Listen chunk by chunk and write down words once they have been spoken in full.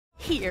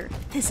Here,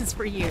 this is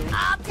for you.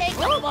 I'll take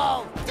them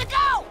both. To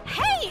go!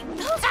 Hey,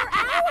 those are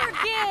our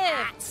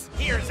gifts!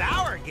 Here's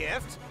our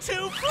gift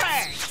to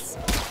Franks.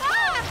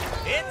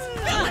 Ah!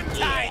 It's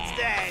Valentine's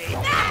Day.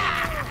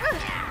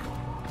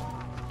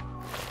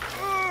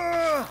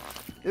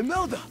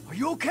 Imelda, are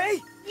you okay?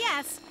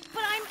 Yes,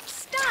 but I'm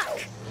stuck.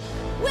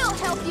 We'll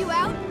help you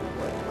out.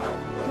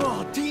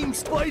 Oh, Team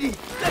Spidey,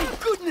 thank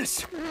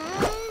goodness!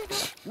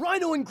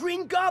 Rhino and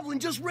Green Goblin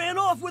just ran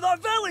off with our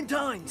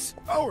Valentines!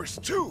 Ours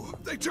too.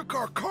 They took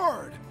our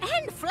card.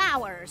 And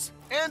flowers.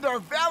 And our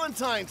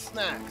Valentine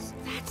snacks.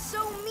 That's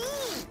so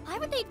mean. Why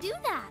would they do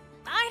that?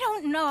 I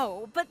don't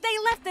know, but they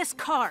left this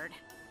card.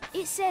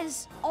 It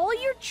says, all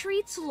your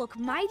treats look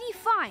mighty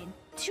fine.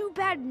 Too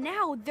bad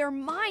now they're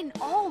mine,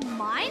 all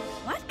mine?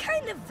 What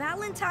kind of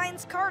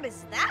Valentine's card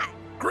is that?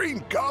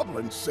 Green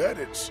Goblin said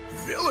it's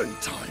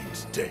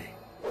Villaintines Day.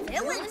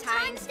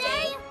 Valentine's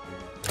Day?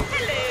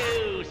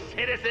 Hello,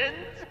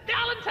 citizens!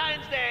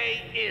 Valentine's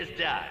Day is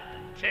done.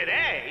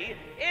 Today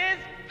is